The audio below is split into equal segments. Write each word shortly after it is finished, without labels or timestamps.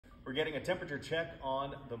We're getting a temperature check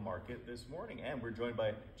on the market this morning, and we're joined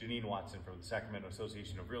by Jenean Watson from the Sacramento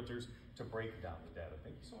Association of Realtors to break down the data.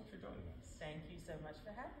 Thank you so much for joining us. Thank you so much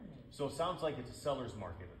for having me. So it sounds like it's a seller's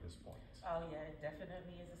market at this point. Oh yeah, it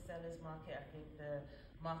definitely is a seller's market. I think the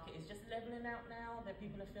market is just leveling out now, that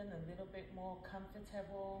people are feeling a little bit more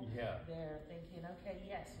comfortable. Yeah. They're thinking, okay,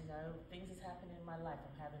 yes, you know, things is happening in my life.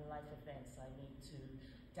 I'm having life events. I need to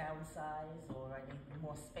downsize, or I need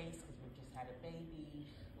more space because we've just had a baby,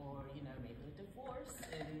 or, you know, maybe a divorce,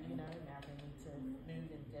 and, you know, now they need to move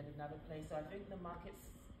and get another place. So I think the market's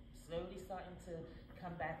slowly starting to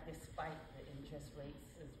come back despite the interest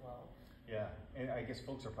rates as well. Yeah, and I guess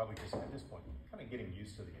folks are probably just at this point kind of getting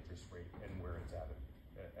used to the interest rate and where it's at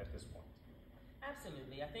this point.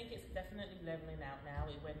 Absolutely, I think it's definitely leveling out now.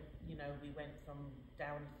 It went, you know, we went from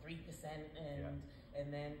down 3% and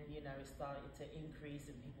then, you know, it started to increase,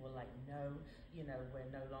 and people were like, no, you know, we're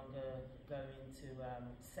no longer going to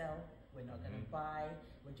sell. We're not going to buy.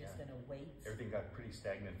 We're just going to wait. Everything got pretty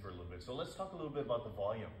stagnant for a little bit. So let's talk a little bit about the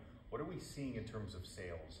volume. What are we seeing in terms of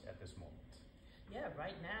sales at this moment? Yeah,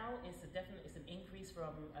 right now it's it's an increase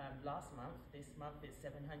from last month. This month it's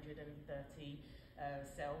 730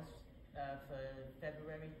 sales for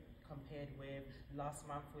February, compared with last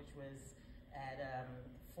month, which was at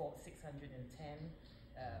 610.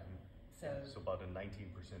 So about a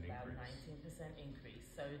 19% increase. About 19% increase.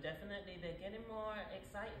 So definitely they're getting more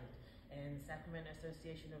excited. And Sacramento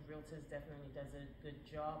Association of Realtors definitely does a good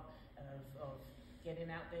job of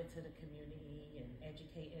getting out there to the community and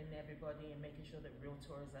educating everybody and making sure that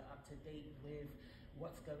realtors are up to date with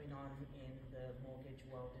what's going on in the mortgage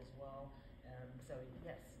world as well. So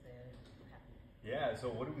yes, they're happy. Yeah,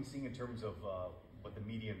 so what are we seeing in terms of what the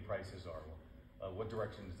median prices are? What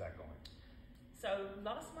direction is that going? So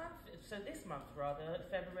this month rather,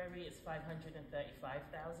 February is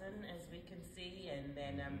 535,000 as we can see, and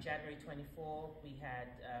then January 24 we had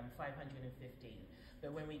 515.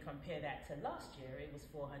 But when we compare that to last year, it was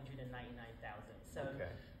 499,000. So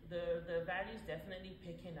the value's definitely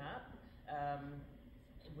picking up.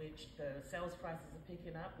 Which the sales prices are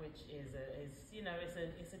picking up, which is you know,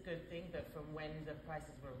 it's a good thing. But from when the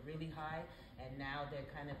prices were really high, and now they're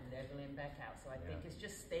kind of leveling back out. So I think it's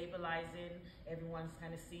just stabilizing. Everyone's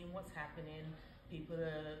kind of seeing what's happening. People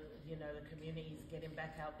are, you know, the community's getting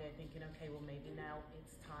back out there thinking, okay, well maybe now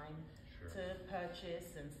it's time to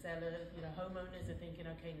purchase, and sellers, you know, homeowners are thinking,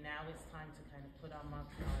 okay, now it's time to kind of put our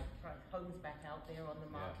homes back out there on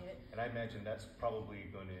the market. And I imagine that's probably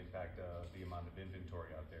going to impact the amount of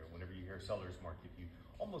inventory out there. Whenever you hear seller's market, you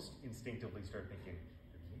almost instinctively start thinking,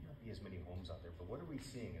 there may not be as many homes out there, but what are we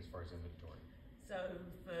seeing as far as inventory? So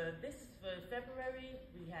for February,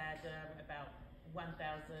 we had about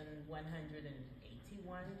 1,181.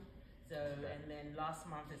 So, and then last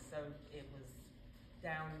month it was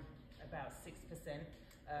down about 6%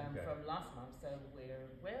 from last month. So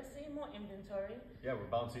we're seeing more inventory. Yeah,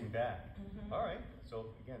 we're bouncing back. All right.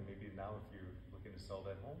 So again, maybe now if you're looking to sell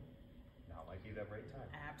that home, now might be that right time.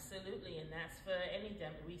 Absolutely, and that's for any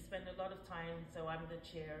we spend a lot of time. So I'm the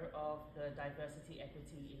chair of the Diversity,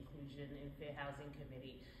 Equity, Inclusion and Fair Housing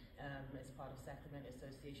Committee as part of Sacramento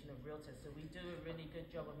Association of Realtors. So we do a really good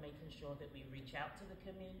job of making sure that we reach out to the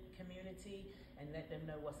community and let them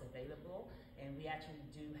know what's available. And we actually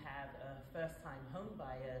do have a first-time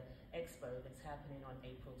homebuyer expo that's happening on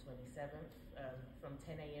April 27th from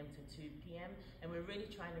 10 a.m. to 2 p.m. And we're really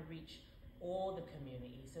trying to reach all the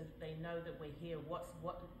community so that they know that we're here, what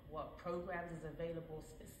programs is available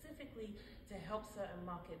specifically to help certain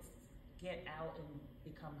markets get out and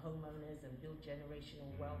become homeowners and build generational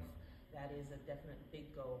wealth. That is a definite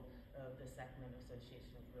big goal of the Sacramento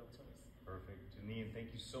Association of Realtors. Perfect. Jenean,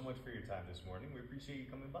 thank you so much for your time this morning. We appreciate you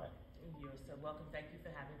coming by. You're so welcome. Thank you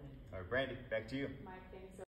for having me. All right, Brandy, back to you. Mike, thanks.